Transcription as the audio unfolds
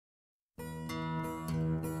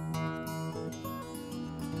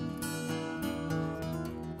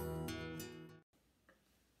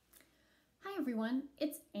everyone,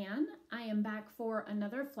 it's Anne. I am back for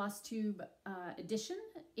another Flosstube edition.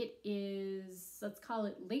 It is, let's call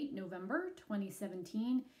it late November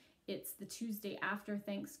 2017. It's the Tuesday after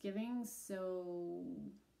Thanksgiving, so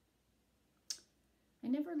I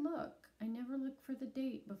never look for the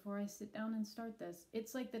date before I sit down and start this.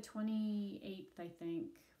 It's like the 28th, I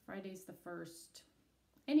think. Friday's the 1st.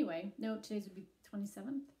 Anyway, no, today's would be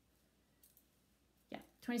 27th. Yeah,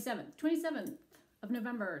 27th of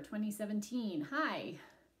November 2017. Hi,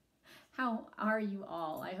 how are you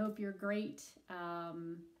all? I hope you're great. I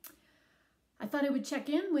thought I would check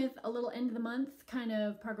in with a little end of the month kind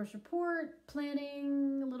of progress report,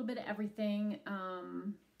 planning, a little bit of everything,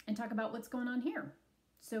 and talk about what's going on here.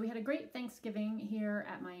 So we had a great Thanksgiving here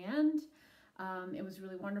at my end. It was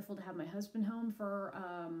really wonderful to have my husband home for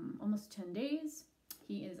almost 10 days.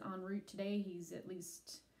 He is en route today. He's at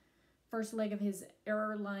least first leg of his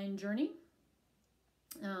airline journey.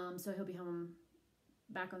 So he'll be home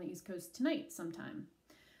back on the East Coast tonight sometime.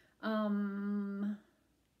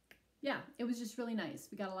 Yeah, it was just really nice.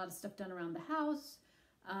 We got a lot of stuff done around the house.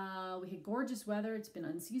 We had gorgeous weather. It's been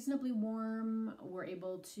unseasonably warm. We're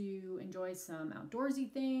able to enjoy some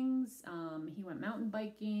outdoorsy things. He went mountain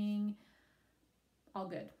biking. All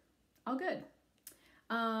good. All good.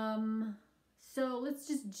 So let's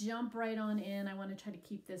just jump right on in. I want to try to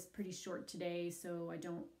keep this pretty short today so I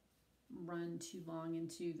don't run too long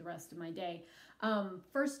into the rest of my day.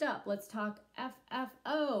 First up, let's talk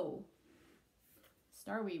FFO.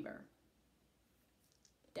 Starweaver.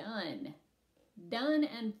 Done. Done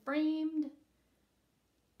and framed.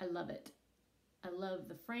 I love it. I love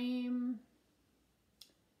the frame.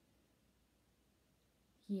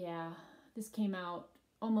 Yeah, this came out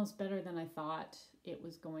almost better than I thought it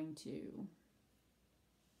was going to.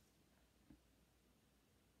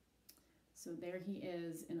 So there he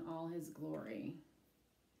is in all his glory.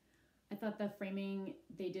 I thought the framing,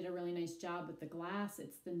 they did a really nice job with the glass.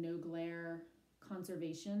 It's the no glare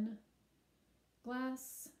conservation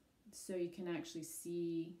glass. So you can actually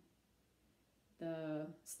see the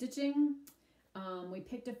stitching. We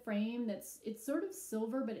picked a frame it's sort of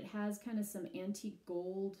silver, but it has kind of some antique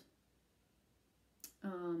gold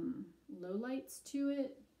lowlights to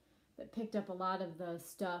it that picked up a lot of the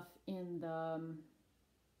stuff in the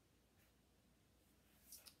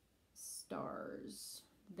stars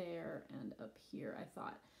there and up here, I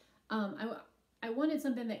thought. I wanted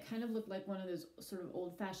something that kind of looked like one of those sort of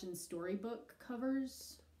old-fashioned storybook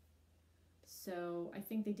covers. So I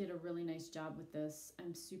think they did a really nice job with this.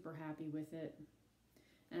 I'm super happy with it.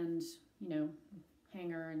 And, you know,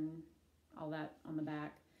 hanger and all that on the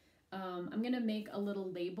back. I'm going to make a little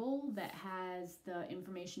label that has the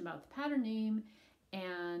information about the pattern name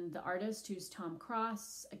and the artist, who's Tom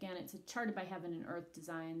Cross. Again, it's a Charted by Heaven and Earth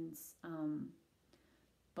Designs,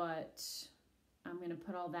 but I'm going to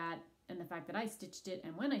put all that and the fact that I stitched it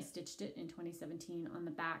and when I stitched it in 2017 on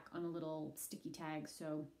the back on a little sticky tag.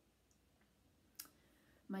 So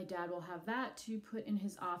my dad will have that to put in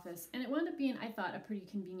his office. And it wound up being, I thought, a pretty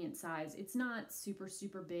convenient size. It's not super,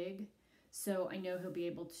 super big. So I know he'll be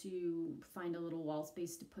able to find a little wall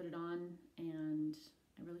space to put it on. And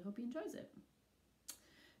I really hope he enjoys it.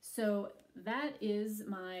 So that is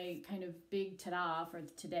my kind of big ta-da for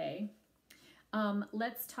today.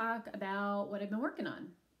 Let's talk about what I've been working on.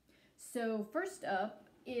 So first up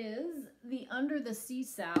is the Under the Sea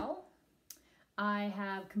Sal. I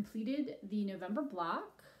have completed the November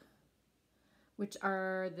block, which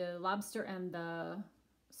are the lobster and the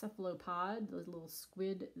cephalopod, the little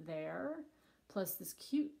squid there, plus this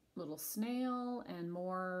cute little snail and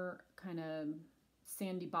more kind of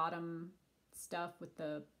sandy bottom stuff with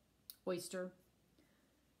the oyster.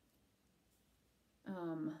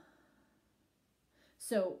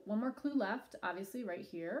 So one more clue left, obviously right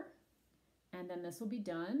here, and then this will be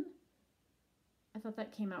done. I thought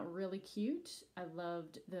that came out really cute. I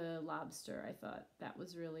loved the lobster. I thought that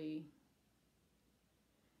was really,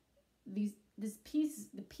 the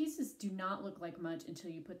pieces do not look like much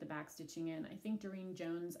until you put the back stitching in. I think Doreen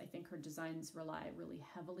Jones, I think her designs rely really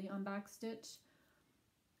heavily on back stitch.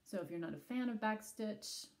 So if you're not a fan of back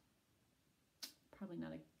stitch, probably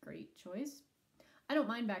not a great choice. I don't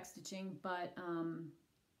mind back stitching, but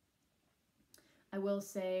I will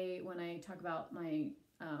say when I talk about my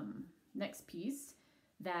next piece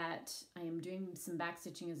that I am doing some back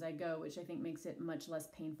stitching as I go, which I think makes it much less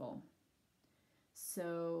painful.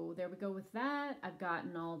 So there we go with that. I've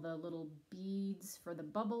gotten all the little beads for the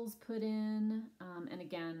bubbles put in. And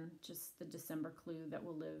again, just the December clue that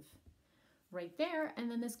will live right there. And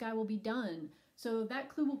then this guy will be done. So that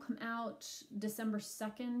clue will come out December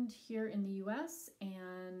 2nd here in the US.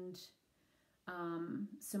 And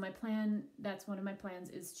So my plan, that's one of my plans,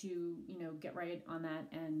 is to, you know, get right on that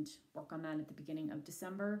and work on that at the beginning of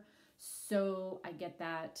December. So I get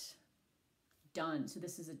that done. So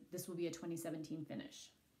this will be a 2017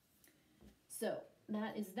 finish. So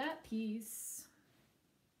that is that piece.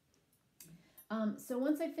 So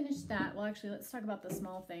once I finish that, well, actually, let's talk about the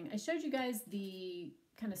small thing. I showed you guys the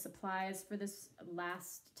kind of supplies for this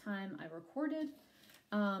last time I recorded.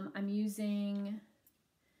 I'm using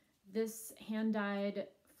this hand-dyed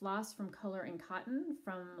floss from Color and Cotton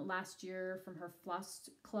from last year from her Floss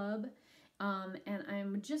Club. And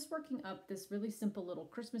I'm just working up this really simple little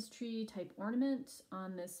Christmas tree type ornament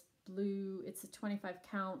on this blue, it's a 25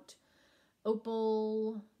 count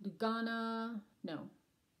opal Lugana, no,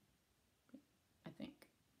 I think.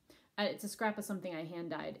 It's a scrap of something I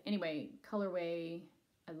hand dyed. Anyway, colorway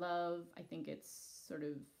I love. I think it's sort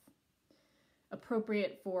of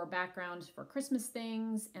appropriate for background for Christmas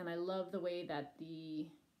things, and I love the way that the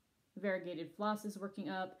variegated floss is working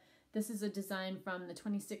up. This is a design from the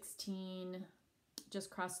 2016 Just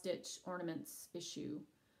Cross Stitch Ornaments issue.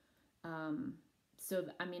 So,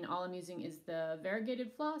 I mean, all I'm using is the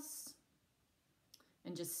variegated floss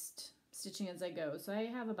and just stitching as I go. So I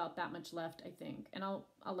have about that much left, I think, and I'll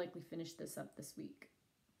likely finish this up this week.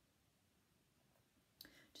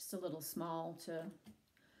 Just a little small to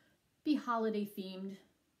be holiday themed.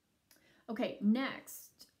 Okay,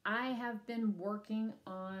 next, I have been working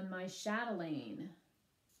on my chatelaine.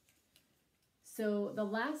 So the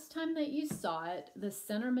last time that you saw it, the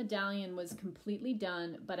center medallion was completely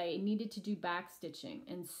done, but I needed to do back stitching.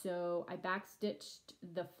 And so I back stitched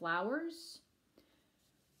the flowers.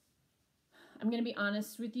 I'm going to be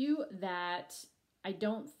honest with you that I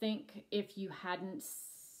don't think if you hadn't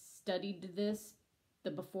studied this,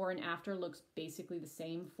 the before and after looks basically the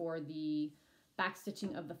same for the back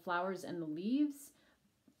stitching of the flowers and the leaves.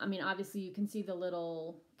 I mean, obviously you can see the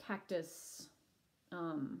little cactus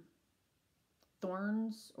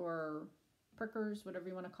thorns or prickers, whatever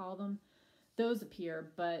you want to call them. Those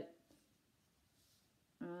appear, but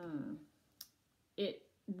it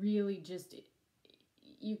really just,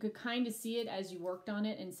 you could kind of see it as you worked on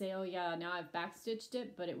it and say, oh yeah, now I've backstitched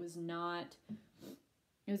it, but it was not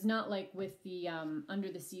like with the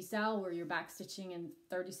Under the Sea Sal where you're backstitching in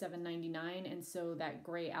 $37.99, and so that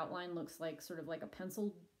gray outline looks like sort of like a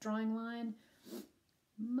pencil drawing line.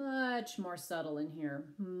 Much more subtle in here,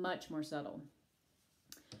 much more subtle.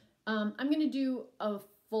 I'm going to do a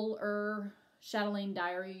fuller chatelaine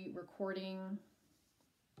diary recording.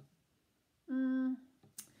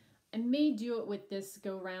 I may do it with this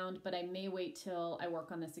go round, but I may wait till I work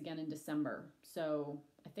on this again in December. So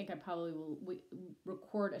I think I probably will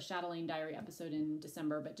record a chatelaine diary episode in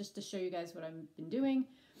December, but just to show you guys what I've been doing.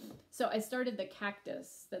 So I started the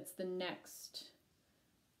cactus. That's the next.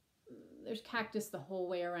 There's cactus the whole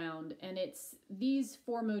way around, and it's these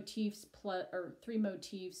 4 motifs plus, or 3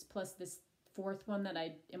 motifs plus this 4th one that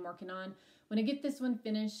I am working on. When I get this one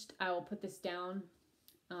finished, I will put this down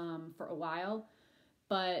for a while,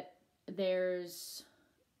 but there's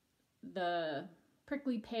the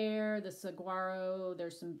prickly pear, the saguaro,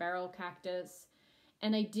 there's some barrel cactus,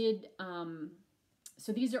 and I did,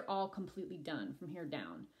 so these are all completely done from here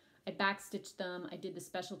down. I backstitched them, I did the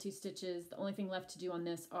specialty stitches. The only thing left to do on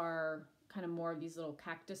this are kind of more of these little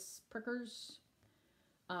cactus prickers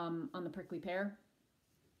on the prickly pear.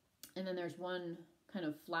 And then there's one kind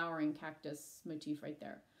of flowering cactus motif right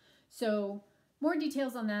there. So more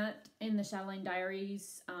details on that in the chatelaine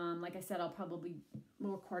diaries. Like I said, I'll probably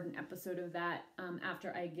record an episode of that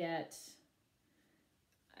after I get,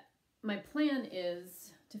 my plan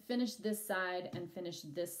is to finish this side and finish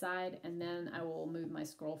this side, and then I will move my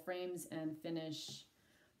scroll frames and finish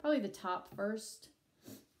probably the top first.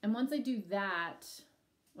 And once I do that,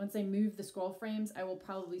 once I move the scroll frames, I will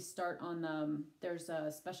probably start on the, there's a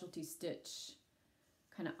specialty stitch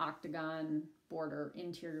kind of octagon border,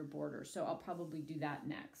 interior border. So I'll probably do that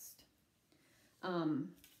next.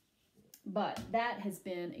 But that has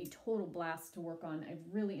been a total blast to work on. I've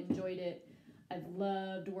really enjoyed it. I've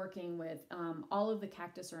loved working with, all of the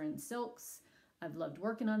cactus are in silks. I've loved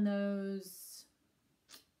working on those.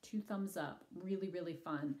 2 thumbs up. Really, really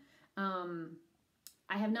fun.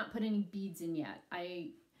 I have not put any beads in yet.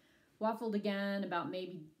 I waffled again about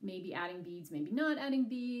maybe adding beads, maybe not adding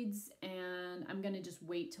beads, and I'm going to just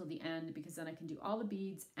wait till the end because then I can do all the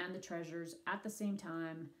beads and the treasures at the same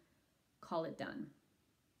time, call it done.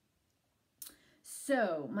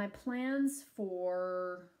 So my plans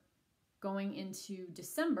for going into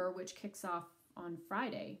December, which kicks off on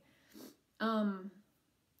Friday.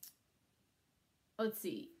 Let's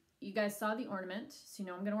see. You guys saw the ornament, so you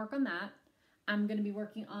know I'm going to work on that. I'm going to be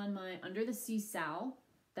working on my Under the Sea Sal,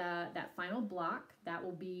 that final block. That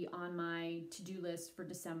will be on my to-do list for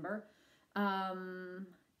December.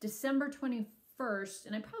 December 21st,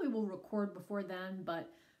 and I probably will record before then, but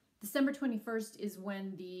December 21st is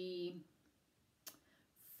when the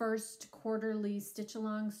first quarterly stitch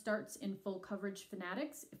along starts in full coverage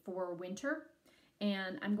Fanatics for winter.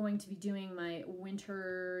 And I'm going to be doing my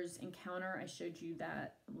winter's encounter. I showed you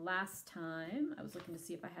that last time. I was looking to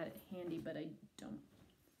see if I had it handy, but I don't.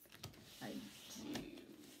 I do.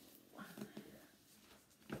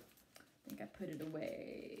 I think I put it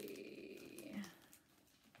away.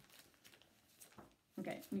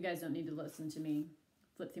 Okay, you guys don't need to listen to me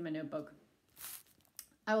flip through my notebook.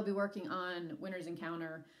 I will be working on winter's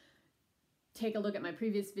encounter. Take a look at my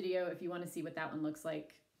previous video if you want to see what that one looks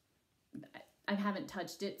like. I haven't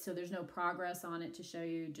touched it, so there's no progress on it to show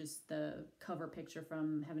you, just the cover picture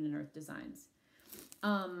from Heaven and Earth Designs.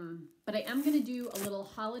 But I am going to do a little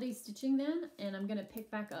holiday stitching then, and I'm going to pick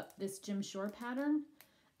back up this Jim Shore pattern.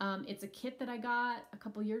 It's a kit that I got a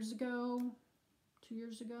couple years ago, 2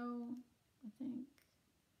 years ago, I think.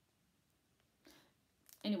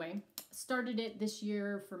 Anyway, started it this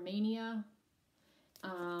year for Mania,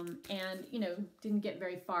 and, you know, didn't get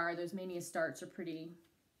very far. Those Mania starts are pretty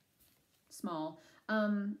small.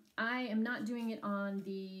 I am not doing it on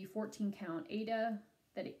the 14 count Aida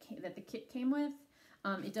that the kit came with.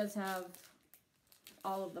 It does have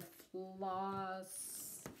all of the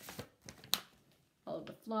floss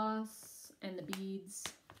and the beads,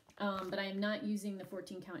 but I am not using the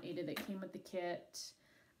 14 count Aida that came with the kit.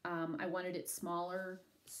 I wanted it smaller,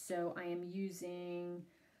 so I am using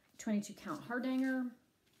 22 count Hardanger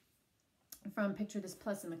from Picture This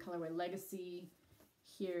Plus in the colorway Legacy.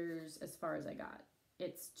 Here's as far as I got.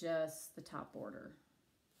 It's just the top border,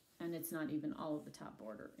 and it's not even all of the top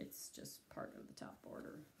border. It's just part of the top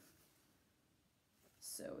border.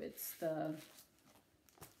 So it's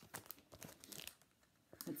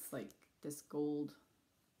like this gold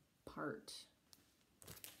part.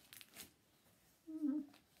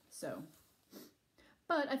 So,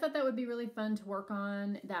 but I thought that would be really fun to work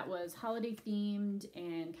on. That was holiday themed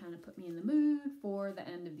and kind of put me in the mood for the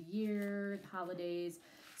end of the year, the holidays.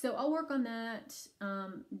 So I'll work on that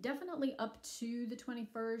definitely up to the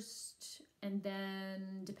 21st. And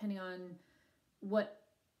then depending on what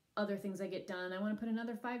other things I get done, I want to put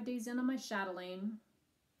another 5 days in on my chatelaine.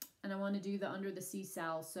 And I want to do the Under the Sea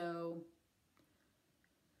Sal. So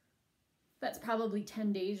that's probably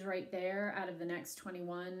 10 days right there out of the next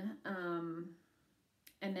 21.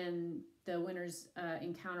 And then the winter's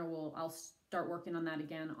encounter I'll start working on that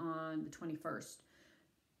again on the 21st.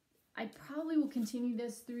 I probably will continue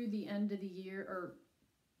this through the end of the year, or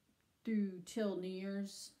through till New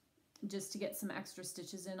Year's, just to get some extra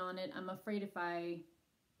stitches in on it. I'm afraid if I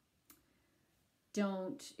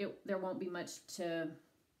don't, there won't be much to,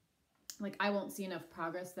 like, I won't see enough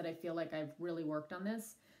progress that I feel like I've really worked on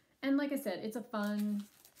this. And like I said, it's a fun,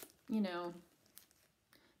 you know,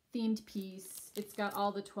 themed piece. It's got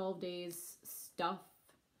all the 12 days stuff,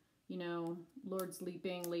 you know, lords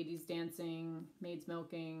leaping, ladies dancing, maids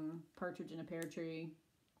milking, partridge in a pear tree.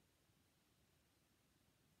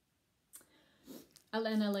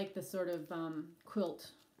 And I like the sort of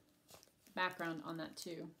quilt background on that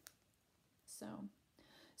too.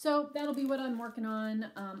 So that'll be what I'm working on,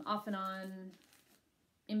 off and on,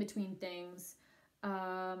 in between things.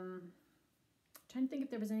 Trying to think if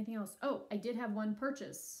there was anything else. Oh, I did have one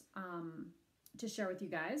purchase to share with you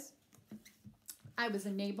guys. I was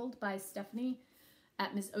enabled by Stephanie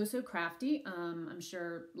at Miss Oh So Crafty. I'm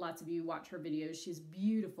sure lots of you watch her videos. She has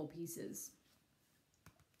beautiful pieces.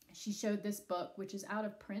 She showed this book, which is out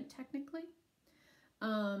of print technically.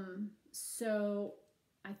 So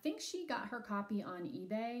I think she got her copy on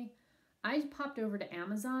eBay. I popped over to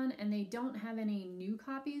Amazon, and they don't have any new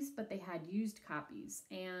copies, but they had used copies.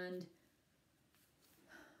 And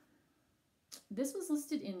this was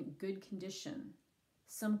listed in good condition.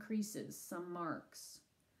 Some creases, some marks.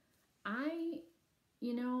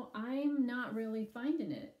 You know, I'm not really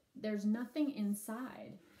finding it. There's nothing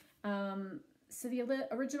inside. So the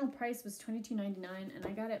original price was $22.99, and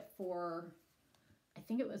I got it for, I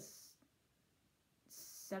think it was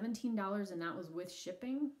 $17, and that was with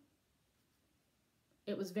shipping.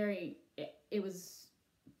 It was it was,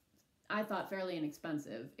 I thought, fairly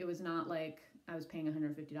inexpensive. It was not like I was paying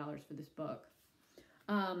 $150 for this book.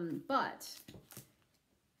 But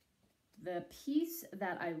the piece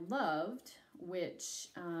that I loved, which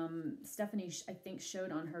Stephanie, I think,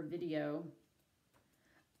 showed on her video,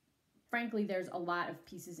 frankly, there's a lot of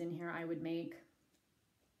pieces in here I would make.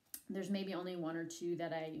 There's maybe only one or two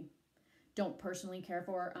that I don't personally care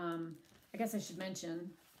for. I guess I should mention,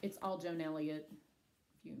 it's all Joan Elliott,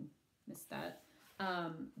 if you missed that.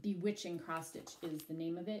 Bewitching Cross Stitch is the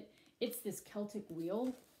name of it. It's this Celtic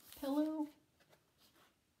wheel pillow.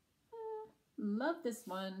 Love this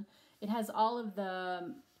one. It has all of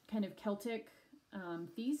the kind of Celtic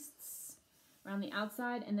feasts around the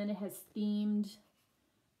outside, and then it has themed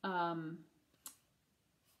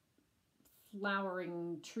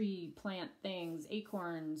flowering tree plant things,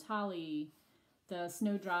 acorns, holly, the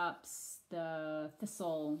snowdrops, the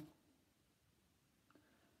thistle.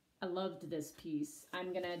 I loved this piece.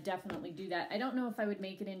 I'm gonna definitely do that. I don't know if I would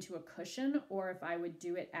make it into a cushion or if I would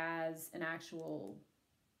do it as an actual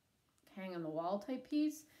hang on the wall type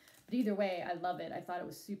piece, but either way, I love it. I thought it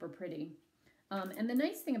was super pretty. And the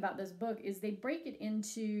nice thing about this book is they break it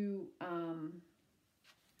into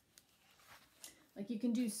like you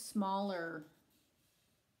can do smaller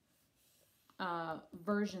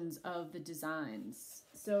versions of the designs.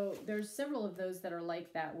 So there's several of those that are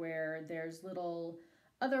like that, where there's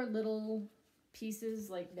other little pieces,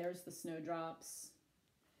 like there's the snowdrops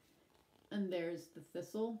and there's the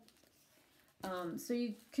thistle. So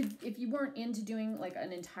you could, if you weren't into doing like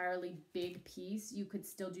an entirely big piece, you could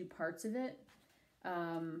still do parts of it.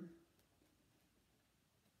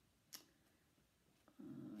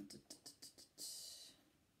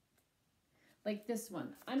 Like this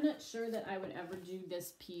one. I'm not sure that I would ever do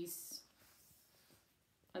this piece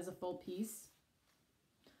as a full piece.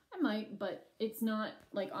 I might, but it's not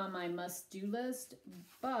like on my must-do list.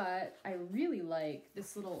 But I really like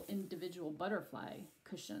this little individual butterfly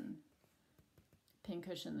cushion, pin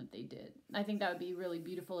cushion that they did. I think that would be really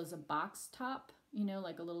beautiful as a box top, you know,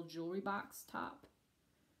 like a little jewelry box top.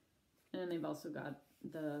 And then they've also got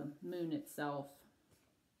the moon itself.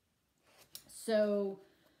 So,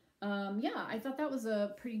 yeah, I thought that was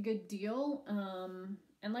a pretty good deal.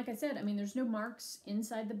 And like I said, I mean, there's no marks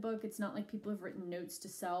inside the book. It's not like people have written notes to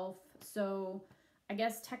self. So I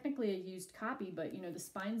guess technically a used copy, but you know, the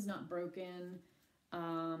spine's not broken.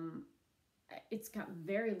 It's got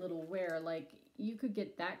very little wear. Like you could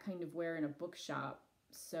get that kind of wear in a bookshop.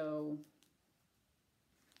 So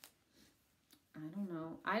I don't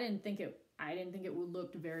know. I didn't think it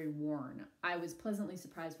looked very worn. I was pleasantly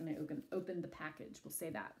surprised when I opened the package. We'll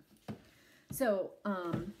say that. So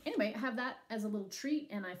anyway, I have that as a little treat,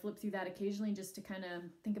 and I flip through that occasionally just to kind of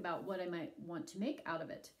think about what I might want to make out of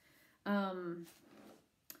it.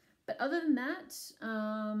 But other than that,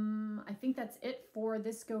 I think that's it for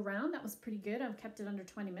this go round. That was pretty good. I've kept it under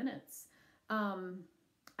 20 minutes.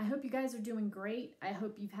 I hope you guys are doing great. I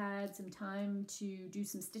hope you've had some time to do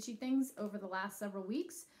some stitchy things over the last several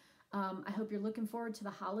weeks. I hope you're looking forward to the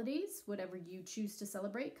holidays, whatever you choose to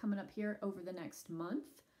celebrate coming up here over the next month.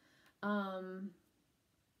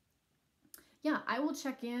 Yeah, I will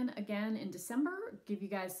check in again in December, give you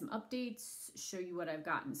guys some updates, show you what I've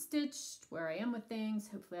gotten stitched, where I am with things.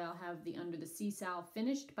 Hopefully I'll have the Under the Sea Sal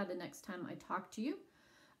finished by the next time I talk to you.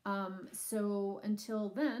 So until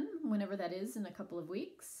then, whenever that is in a couple of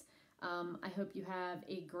weeks, I hope you have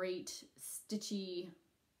a great stitchy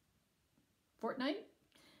fortnight,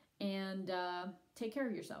 and take care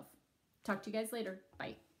of yourself. Talk to you guys later.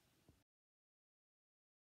 Bye.